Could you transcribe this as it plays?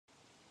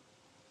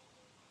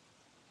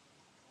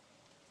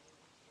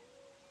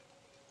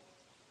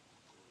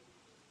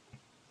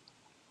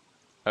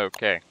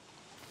Okay.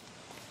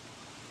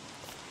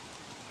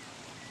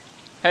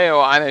 Hey,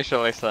 I'm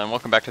AshelehsA, and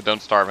welcome back to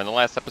Don't Starve. In the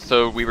last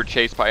episode, we were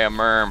chased by a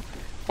merm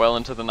well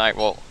into the night,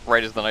 well,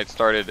 right as the night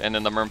started, and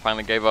then the merm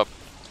finally gave up.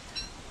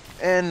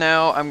 And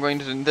now I'm going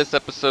to, in this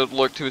episode,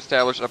 look to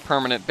establish a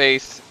permanent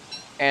base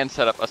and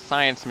set up a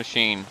science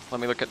machine.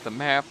 Let me look at the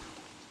map.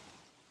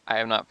 I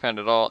have not found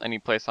at all any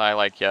place I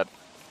like yet.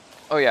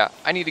 Oh yeah,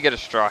 I need to get a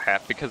straw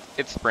hat because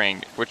it's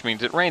spring, which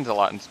means it rains a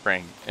lot in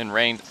spring, and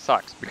rain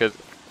sucks because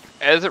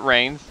as it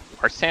rains,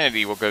 our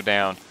sanity will go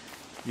down.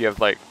 You have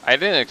like, I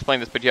didn't explain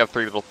this, but you have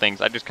three little things.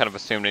 I just kind of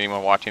assumed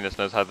anyone watching this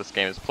knows how this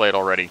game is played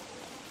already.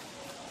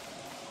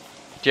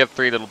 You have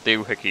three little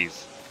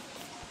doohickeys.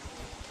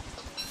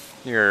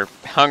 Your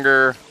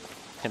hunger,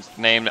 hence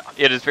the name.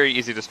 It is very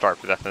easy to starve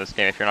to death in this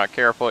game if you're not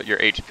careful. Your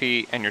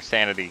HP and your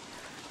sanity.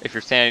 If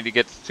your sanity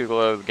gets too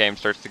low, the game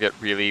starts to get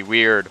really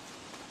weird.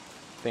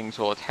 Things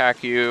will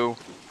attack you.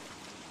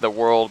 The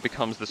world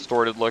becomes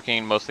distorted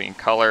looking, mostly in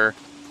color.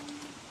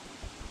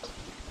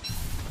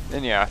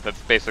 And yeah, that's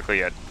basically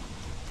it.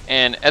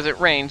 And as it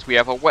rains, we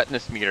have a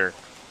wetness meter.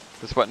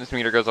 This wetness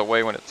meter goes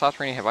away when it stops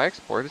raining. Have I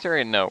explored this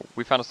area? No.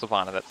 We found a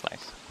savanna. That's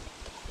nice.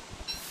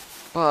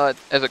 But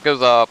as it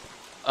goes up,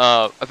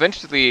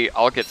 eventually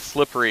I'll get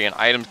slippery and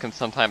items can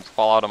sometimes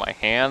fall out of my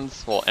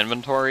hands while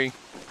inventory.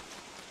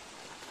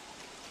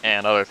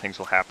 And other things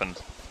will happen.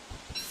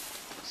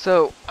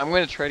 So, I'm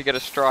going to try to get a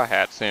straw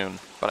hat soon.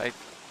 But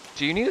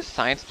do you need a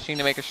science machine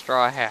to make a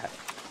straw hat?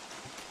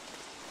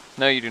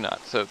 No, you do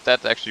not. So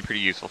that's actually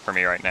pretty useful for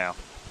me right now.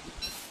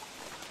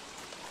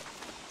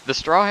 The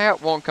straw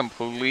hat won't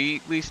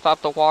completely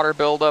stop the water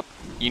buildup.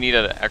 You need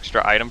an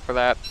extra item for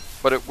that,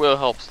 but it will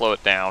help slow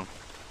it down.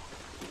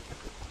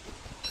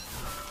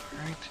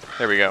 Alright,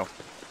 there we go.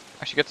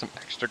 I should get some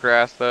extra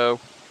grass though,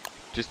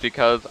 just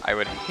because I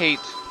would hate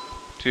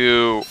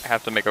to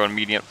have to make an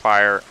immediate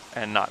fire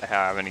and not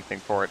have anything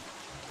for it.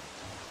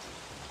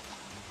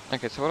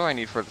 Okay, so what do I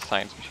need for the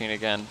science machine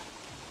again?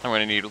 I'm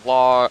going to need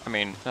no,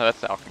 that's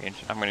the alchemy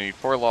engine. I'm going to need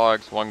 4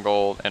 logs, 1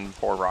 gold, and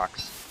 4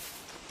 rocks.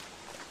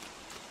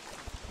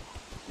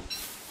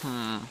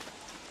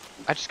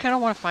 I just kind of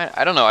want to find,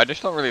 I don't know, I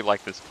just don't really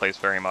like this place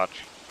very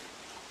much.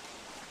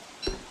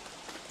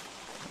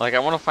 Like, I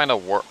want to find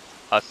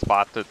a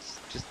spot that's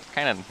just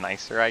kind of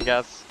nicer, I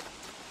guess.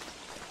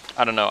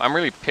 I don't know, I'm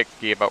really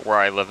picky about where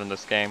I live in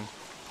this game.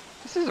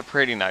 This is a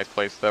pretty nice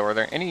place, though. Are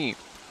there any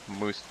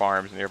moose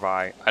farms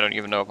nearby? I don't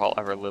even know if I'll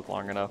ever live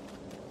long enough.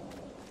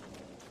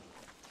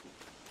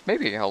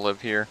 Maybe I'll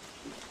live here.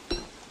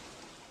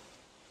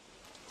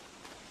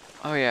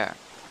 Oh yeah.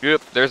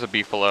 Yep, there's a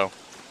beefalo.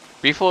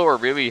 Beefalo are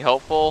really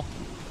helpful,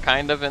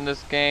 kind of, in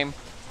this game.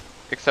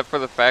 Except for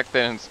the fact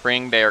that in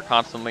spring they are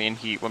constantly in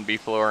heat. When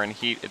beefalo are in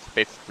heat, it's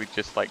basically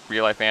just like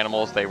real-life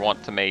animals. They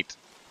want to mate.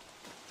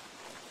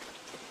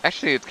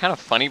 Actually, it's kind of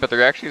funny, but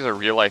there actually is a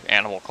real-life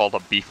animal called a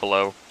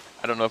beefalo.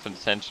 I don't know if it's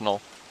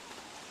intentional.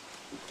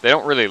 They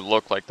don't really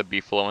look like the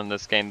beefalo in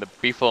this game. The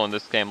beefalo in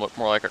this game look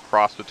more like a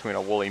cross between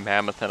a woolly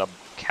mammoth and a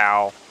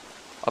cow.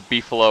 A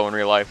beefalo in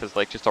real life is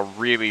like just a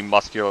really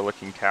muscular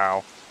looking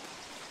cow.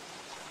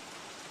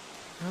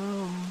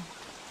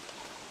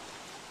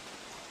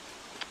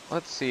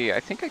 Let's see, I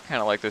think I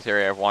kind of like this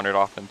area I've wandered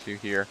off into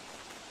here.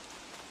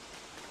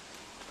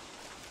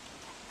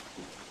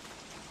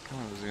 I'm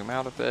gonna zoom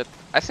out a bit.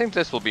 I think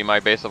this will be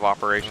my base of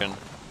operation.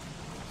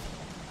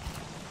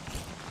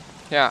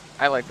 Yeah,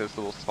 I like this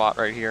little spot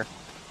right here.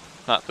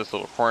 Not this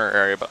little corner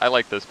area, but I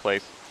like this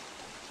place.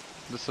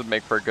 This would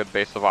make for a good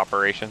base of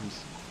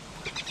operations.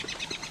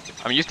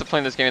 I'm used to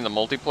playing this game in the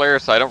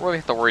multiplayer, so I don't really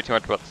have to worry too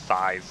much about the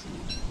size.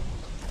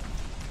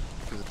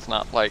 Because it's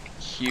not like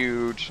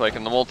huge. Like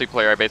in the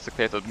multiplayer, I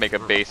basically have to make a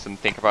base and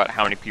think about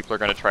how many people are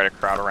going to try to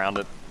crowd around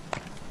it.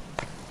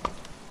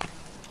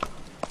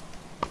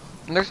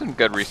 And there's some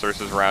good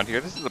resources around here.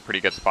 This is a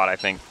pretty good spot, I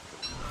think.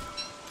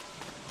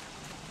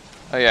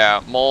 Oh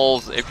yeah,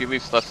 moles, if you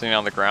leave stuff sitting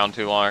on the ground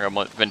too long,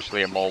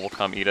 eventually a mole will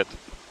come eat it.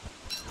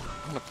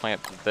 I'm gonna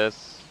plant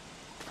this.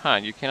 Huh,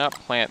 you cannot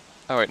plant...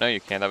 Oh wait, no you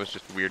can, that was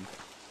just weird.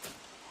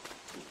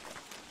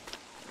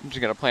 I'm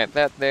just gonna plant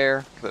that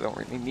there, because I don't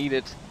really need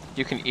it.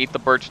 You can eat the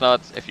birch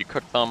nuts if you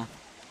cook them.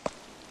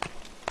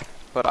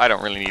 But I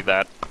don't really need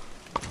that.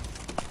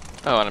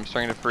 Oh, and I'm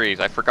starting to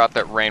freeze. I forgot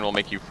that rain will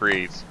make you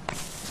freeze.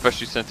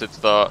 Especially since it's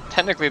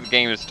technically the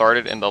game has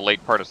started in the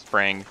late part of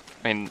spring.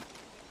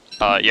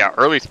 Yeah,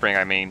 early spring,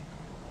 I mean.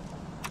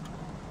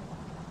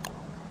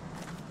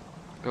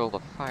 Build a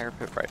fire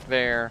pit right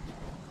there.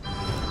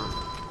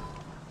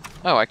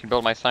 Oh, I can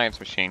build my science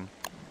machine.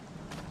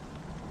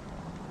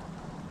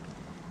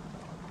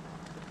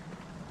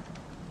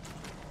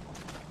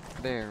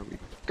 There we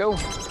go.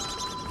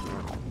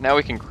 Now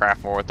we can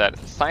craft more with that.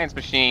 Science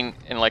machine,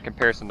 in like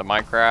comparison to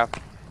Minecraft,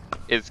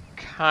 is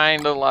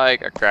kind of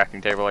like a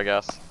crafting table, I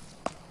guess.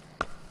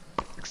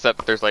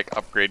 Except there's like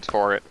upgrades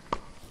for it.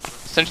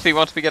 Essentially,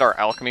 once we get our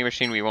alchemy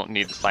machine, we won't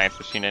need the science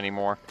machine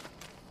anymore.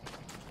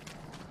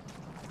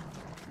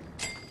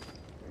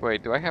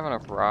 Wait, do I have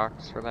enough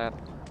rocks for that?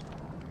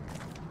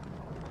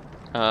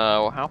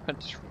 Well, how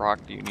much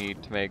rock do you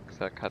need to make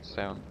that cut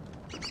stone?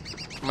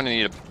 I'm gonna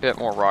need a bit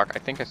more rock. I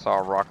think I saw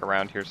a rock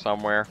around here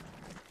somewhere.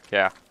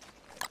 Yeah.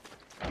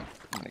 I'm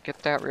gonna get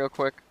that real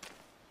quick.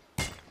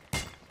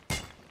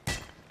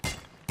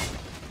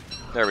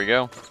 There we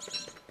go.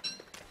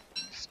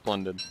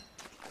 Splendid.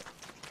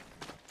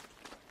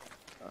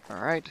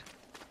 Alright.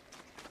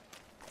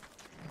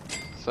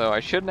 So I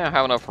should now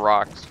have enough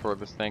rocks for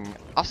this thing.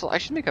 Also, I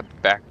should make a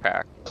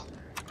backpack.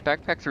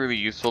 Backpack's really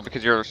useful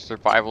because your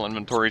survival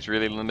inventory is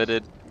really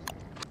limited.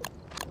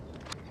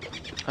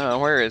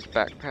 Where is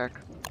backpack?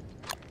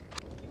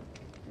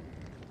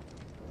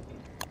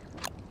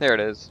 There it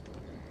is.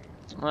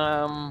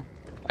 I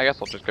guess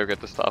I'll just go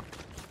get the stuff.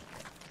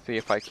 See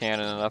if I can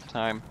in enough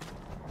time.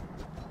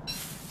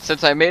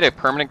 Since I made a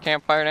permanent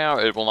campfire now,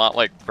 it will not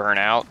like burn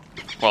out.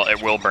 Well,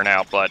 it will burn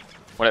out, but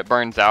when it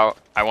burns out,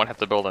 I won't have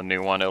to build a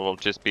new one. It'll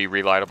just be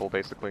relightable,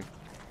 basically.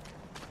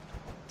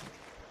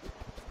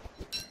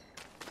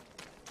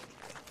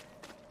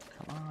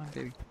 Come on,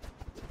 baby.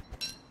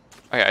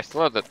 Oh yeah, I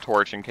still have the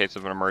torch in case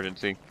of an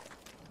emergency.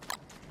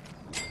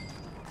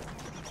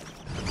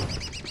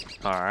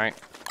 Alright.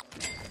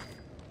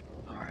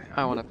 Alright,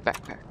 I want a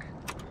backpack.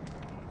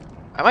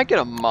 I might get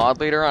a mod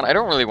later on. I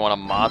don't really want to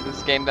mod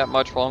this game that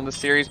much while in the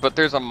series, but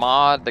there's a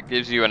mod that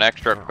gives you an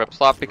extra equip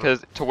slot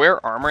because to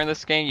wear armor in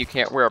this game, you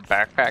can't wear a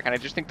backpack, and I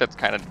just think that's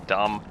kind of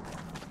dumb.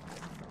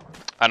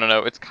 I don't know,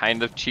 it's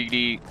kind of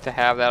cheaty to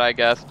have that, I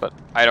guess, but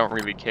I don't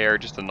really care.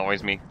 It just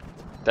annoys me.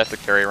 That's to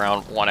carry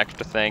around one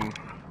extra thing.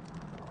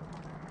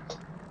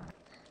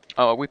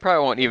 Oh, we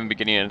probably won't even be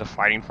getting into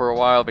fighting for a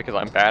while because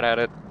I'm bad at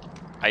it.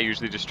 I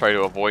usually just try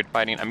to avoid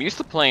fighting. I'm used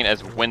to playing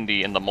as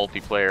Wendy in the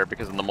multiplayer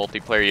because in the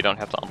multiplayer you don't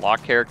have to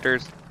unlock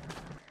characters.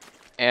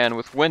 And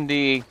with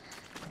Wendy,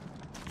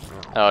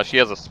 she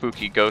has a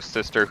spooky ghost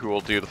sister who will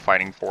do the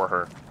fighting for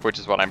her, which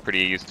is what I'm pretty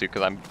used to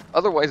because I'm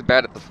otherwise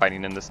bad at the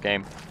fighting in this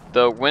game.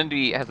 Though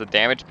Wendy has a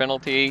damage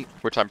penalty,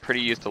 which I'm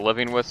pretty used to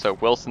living with, so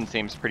Wilson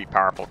seems pretty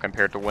powerful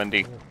compared to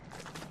Wendy.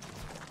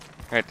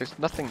 Alright, there's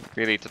nothing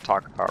really to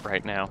talk about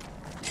right now.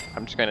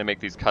 I'm just going to make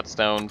these cut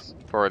stones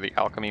for the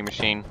alchemy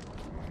machine.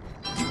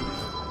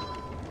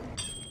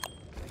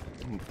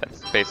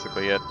 That's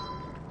basically it.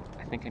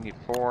 I think I need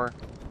 4.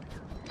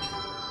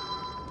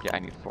 Yeah, I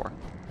need 4.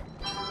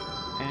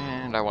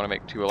 And I want to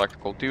make 2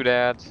 electrical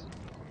doodads.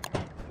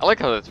 I like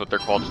how that's what they're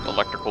called, just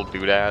electrical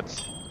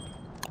doodads.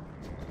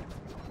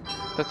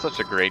 That's such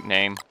a great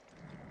name.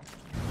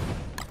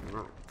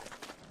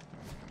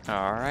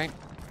 Alright.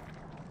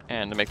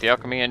 And to make the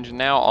alchemy engine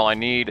now, all I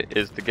need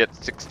is to get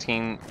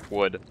 16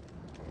 wood.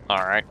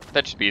 Alright,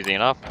 that should be easy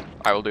enough.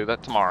 I will do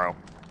that tomorrow.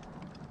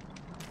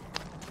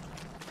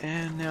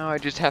 And now I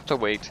just have to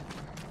wait.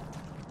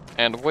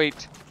 And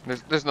wait.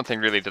 There's nothing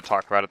really to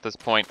talk about at this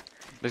point.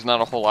 There's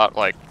not a whole lot,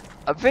 like...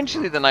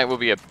 Eventually the night will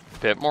be a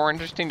bit more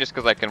interesting just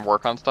because I can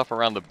work on stuff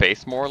around the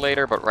base more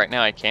later, but right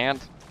now I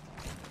can't.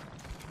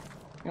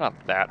 You're not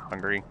that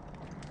hungry.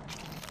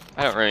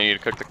 I don't really need to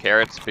cook the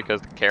carrots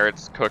because the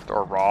carrots cooked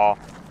or raw.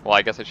 Well,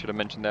 I guess I should have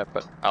mentioned that,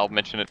 but I'll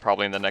mention it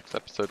probably in the next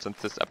episode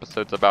since this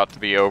episode's about to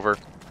be over.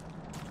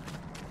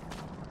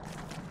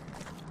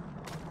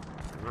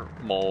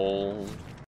 Mole.